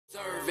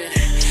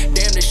Damn,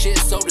 the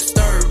shit's so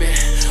disturbing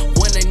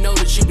when they know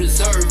that you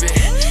deserve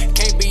it.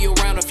 Can't be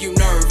around if you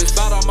nervous.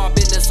 About all my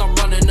business, I'm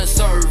running a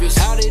service.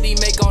 How did he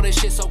make all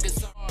this shit so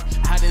concerned?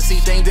 I done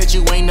seen things that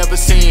you ain't never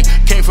seen.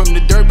 Came from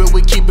the dirt, but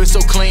we keep it so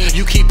clean.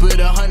 You keep it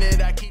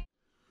 100, I keep.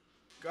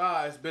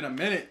 God, it's been a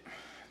minute.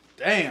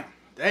 Damn.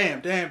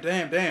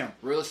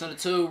 Realest in the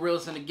two,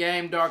 realest in the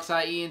game,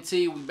 Darkside ENT.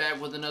 We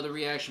back with another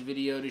reaction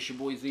video. This your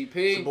boy ZP.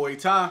 It's your boy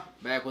Ty.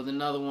 Back with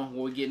another one.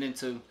 What we getting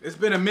into? It's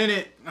been a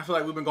minute. I feel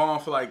like we've been gone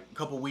for like a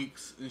couple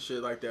weeks and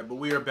shit like that. But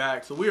we are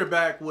back. So we are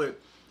back with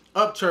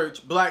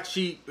Upchurch, Black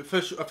Sheep,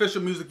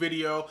 official music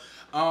video.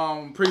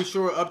 Pretty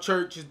sure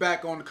Upchurch is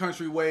back on the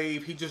country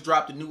wave. He just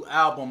dropped a new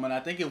album, and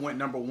I think it went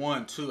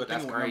 #1 too. I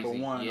think it went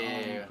 #1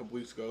 a couple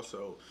weeks ago.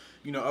 So,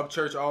 you know,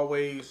 Upchurch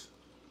always,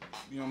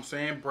 you know what I'm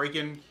saying,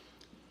 breaking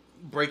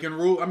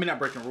rules. I mean, not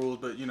breaking rules,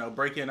 but you know,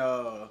 breaking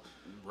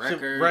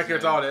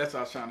records, all that. That's what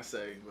I was trying to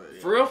say. But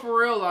yeah. For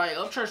real, like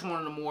Upchurch one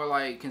of the more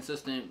like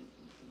consistent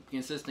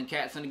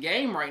cats in the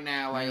game right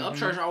now. Like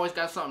Upchurch always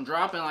got something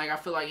dropping. Like I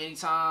feel like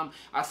anytime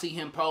I see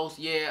him post,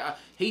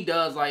 he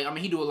does. Like I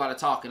mean, he do a lot of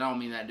talking. I don't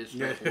mean that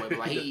disrespectful way, but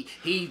like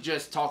he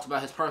just talks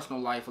about his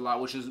personal life a lot,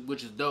 which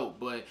is dope.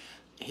 But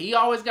he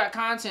always got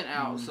content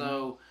out.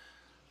 So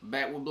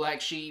back with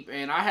Black Sheep,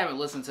 and I haven't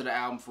listened to the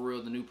album for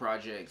real, the new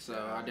project. So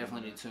I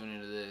definitely need to tune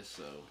into this.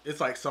 So it's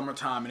like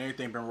summertime and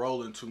everything been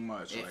rolling too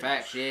much. In like,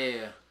 fact,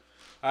 yeah.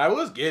 All right,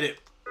 let's get it.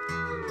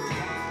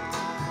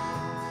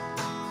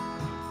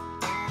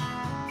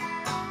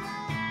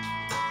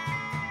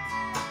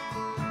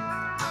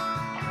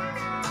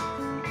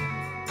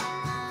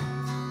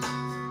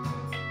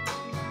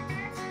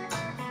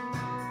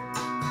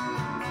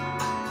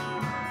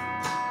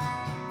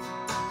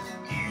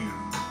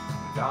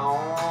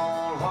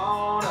 Don't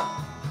wanna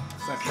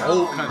it's like the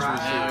old country shit.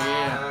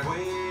 yeah.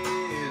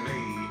 With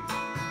me.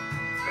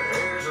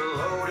 There's a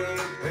loaded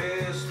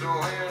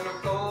pistol in the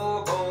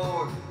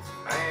floorboard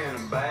and a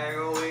bag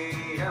of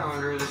weed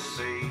under the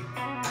seat.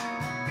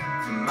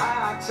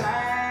 My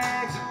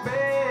tags have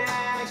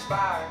been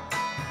expired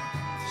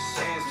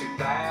since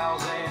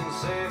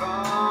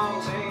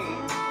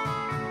 2017,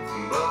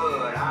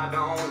 but I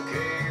don't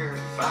care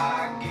if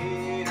I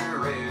get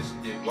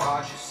arrested.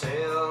 Watch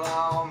yourself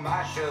on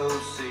my show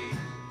seat.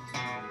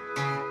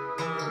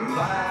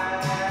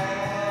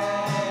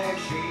 Black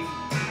sheep,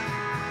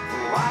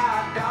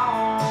 why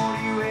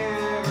don't you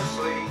ever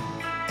sleep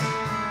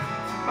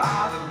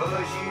by the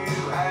bush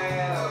you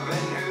have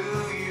and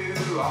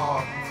who you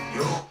are?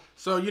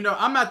 So, you know,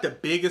 I'm not the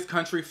biggest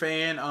country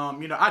fan.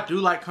 You know, I do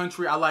like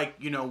country. I like,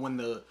 you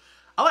know,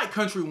 I like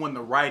country when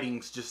the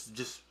writing's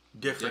just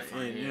different.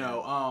 And, you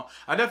know,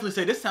 I definitely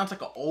say this sounds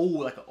like an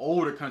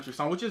older country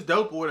song, which is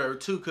dope or whatever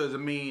too, because I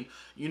mean,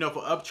 you know,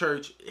 for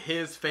Upchurch,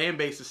 his fan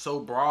base is so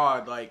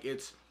broad. Like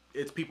it's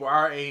people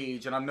our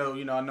age, and I know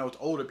it's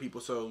older people,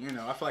 so you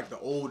know, I feel like the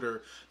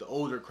older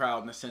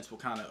crowd in a sense will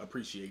kind of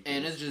appreciate this.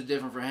 And it's just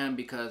different for him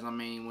because I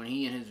mean, when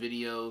he in his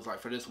videos, like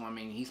for this one, I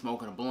mean, he's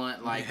smoking a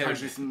blunt, like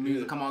country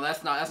music. Come on,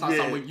 that's not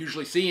something we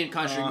usually see in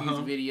country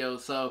music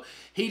videos. So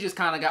he just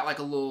kind of got like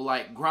a little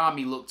like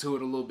grimy look to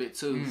it a little bit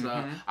too.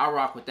 So I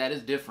rock with that.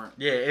 It's different.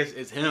 Yeah,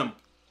 it's him.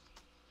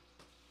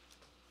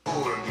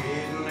 We're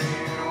getting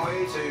in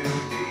way too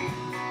deep,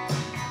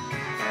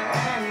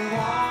 and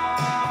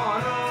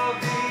one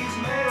of these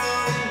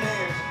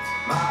millionaires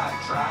might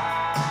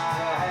try to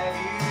have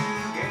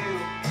you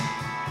killed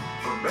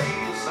for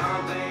being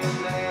something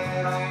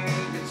that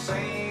ain't been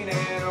seen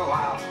in a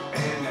while,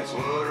 and that's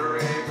what a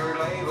record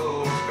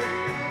label's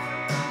fair.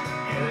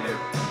 Yeah,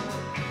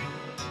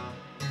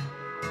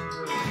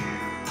 you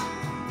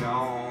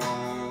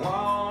don't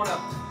wanna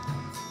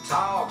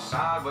talk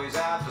sideways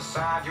out the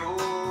side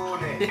your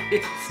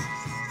neck.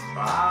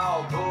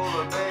 I'll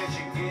pull a bet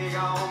you gig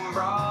on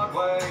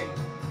Broadway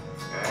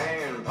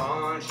and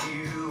punch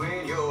you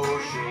in your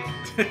shit.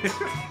 And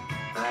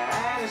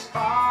as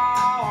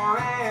far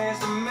as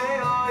the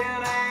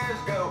millionaires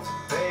go,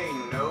 they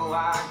know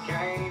I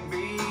can't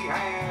be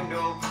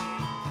handled.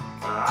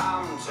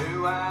 I'm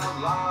too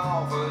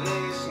outlaw for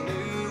this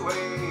new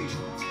age.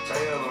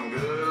 Tell them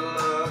good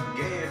luck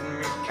getting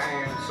me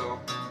canceled.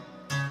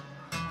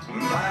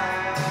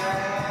 Black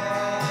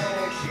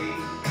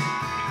sheep,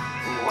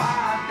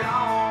 why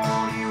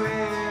don't you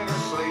ever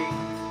sleep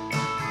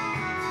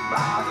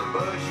by the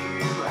bush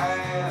you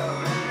have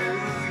and who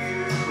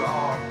you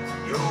are?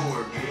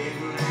 You're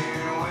getting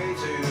in way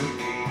too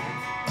deep.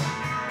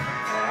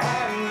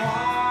 And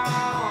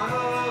one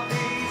of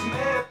these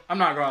I'm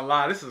not gonna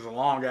lie, this is a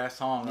long ass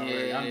song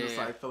already. Yeah, I'm just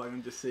like feel like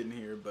I'm just sitting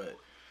here, but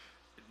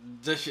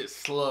this shit's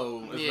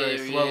slow. It's very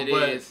Yeah, slow, it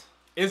but is.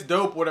 It's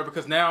dope, whatever,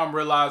 because now I'm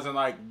realizing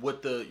like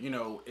what the, you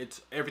know,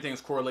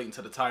 everything's correlating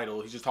to the title.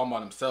 He's just talking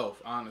about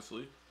himself,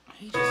 honestly.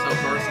 He's just so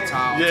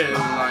versatile. Yeah. Too.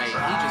 Like he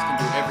just can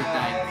do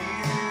everything.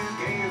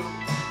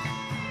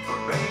 For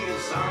being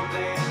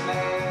something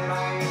that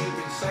I ain't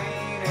been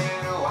seen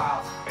in a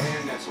while,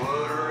 and that's what a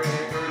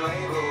record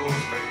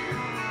label's fair.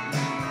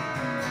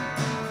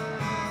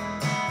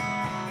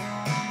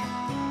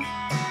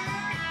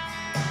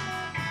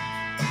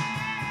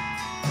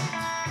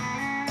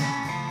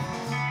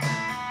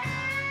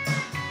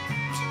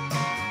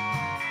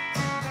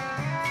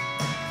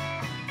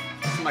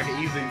 like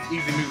an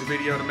easy music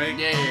video to make.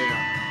 Yeah.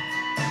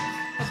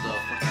 What's up?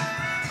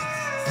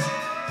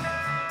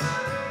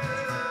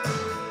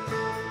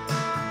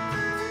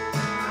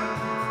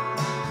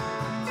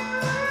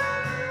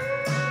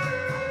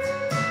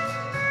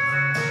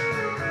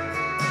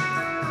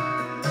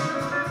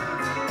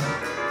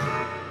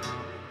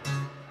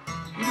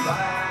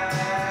 Black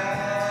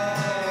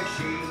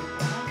sheep,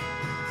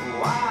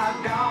 why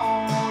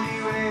don't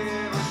you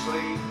ever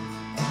sleep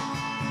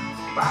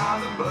by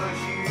the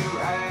bush you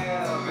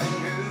have and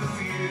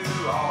who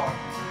you are?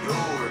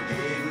 You're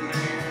getting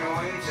in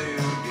way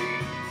too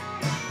deep,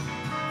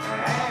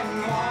 and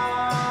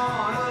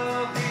one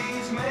of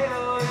these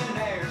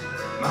millionaires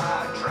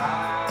might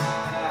try to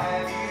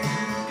have you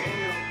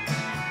killed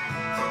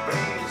for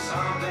being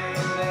something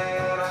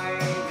that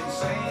ain't been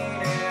seen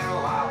in a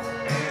while,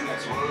 and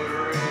that's what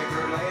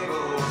record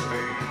labels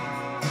be.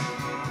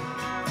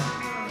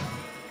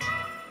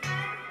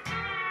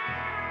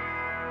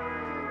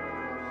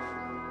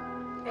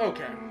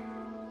 Okay.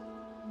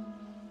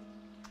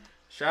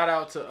 Shout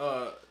out to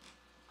I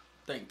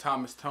think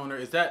Thomas Toner.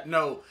 Is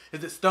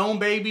it Stone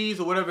Babies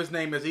or whatever his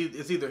name is?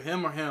 It's either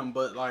him or him,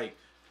 but like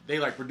they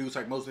like produce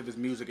like most of his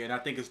music, and I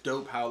think it's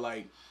dope how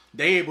like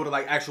they able to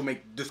like actually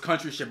make this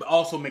country shit, but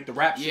also make the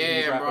rap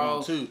shit he's rapping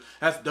on too.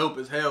 That's dope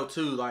as hell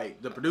too.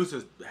 Like the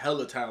producer's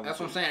hella talented. That's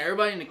what I'm saying.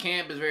 Everybody in the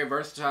camp is very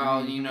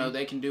versatile. You know,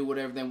 they can do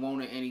whatever they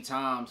want at any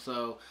time.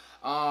 So,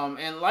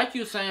 and like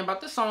you were saying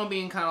about this song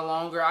being kind of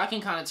longer, I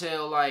can kind of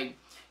tell like,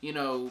 you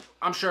know,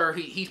 I'm sure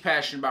he's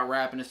passionate about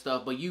rapping and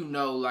stuff, but you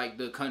know, like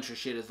the country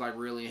shit is like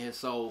really in his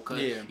soul, cause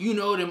you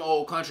know them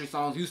old country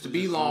songs used to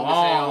be long as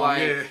hell.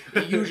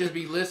 Like you just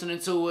be listening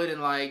to it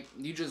and like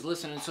you just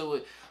listening to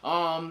it.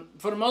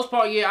 For the most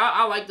part, yeah,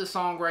 I like this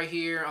song right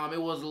here.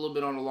 It was a little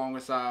bit on the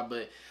longer side,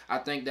 but I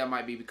think that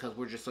might be because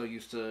we're just so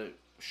used to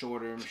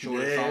shorter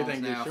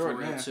songs now for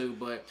real too.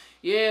 But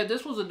yeah,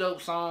 this was a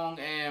dope song,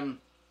 and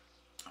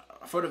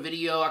for the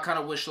video, I kind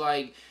of wish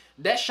like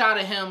that shot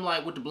of him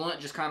like with the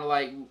blunt, just kind of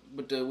like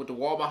with the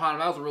wall behind him,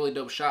 that was a really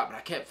dope shot. But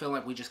I kept feeling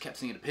like we just kept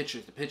seeing the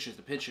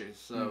pictures.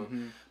 So,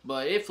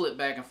 but it flipped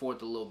back and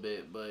forth a little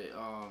bit. But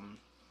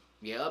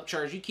yeah,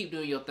 Upchurch, you keep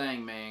doing your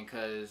thing, man,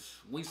 cause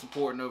we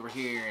supporting over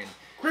here and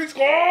Creek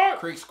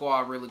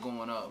Squad really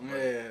going up. But.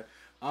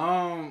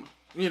 Yeah.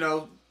 You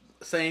know,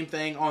 same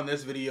thing on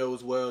this video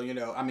as well. You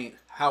know, I mean,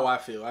 how I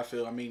feel.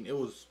 I mean, it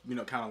was, you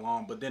know, kind of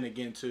long, but then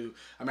again too,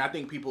 I mean, I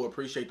think people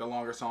appreciate the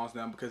longer songs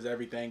now because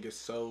everything is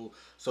so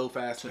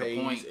fast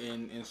paced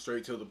and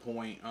straight to the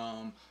point.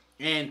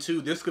 And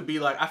too, this could be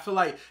like, I feel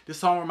like this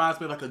song reminds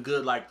me of like a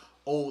good like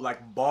old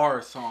like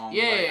bar song.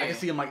 Yeah, like, I can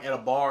see him like at a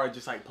bar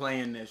just like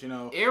playing this, you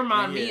know. It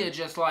reminded me of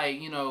just like,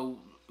 you know,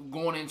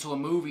 going into a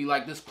movie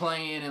like this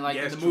playing and like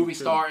the movie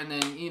starting,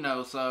 and then you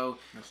know, so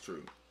that's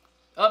true.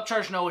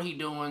 Upchurch know what he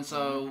doing,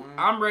 so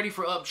I'm ready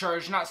for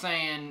Upchurch. Not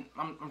saying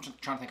I'm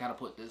trying to think how to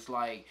put this.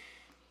 Like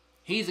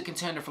he's a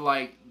contender for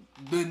like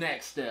the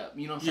next step.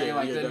 You know what I'm saying?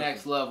 Like the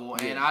next level.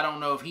 And I don't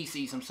know if he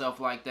sees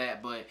himself like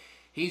that, but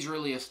he's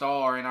really a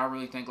star, and I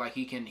really think like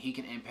he can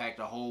impact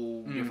a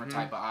whole different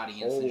type of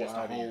audience and just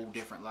a whole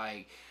different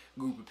like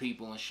group of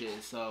people and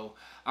shit. So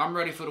I'm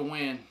ready for the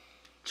win.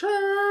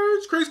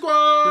 Church, Creek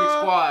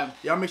Squad.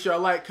 Y'all make sure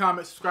y'all like,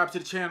 comment, subscribe to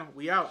the channel.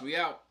 We out.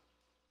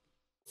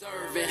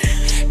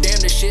 Damn,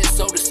 this shit's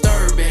so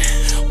disturbing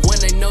when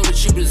they know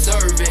that you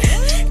deserve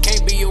it.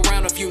 Can't be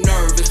around if you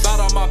nervous.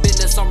 About all my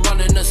business, I'm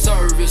running a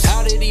service.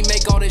 How did he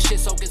make all this shit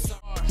so concerned?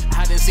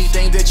 I done seen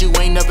things that you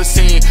ain't never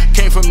seen.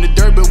 Came from the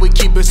dirt, but we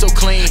keep it so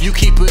clean. You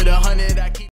keep it 100, I keep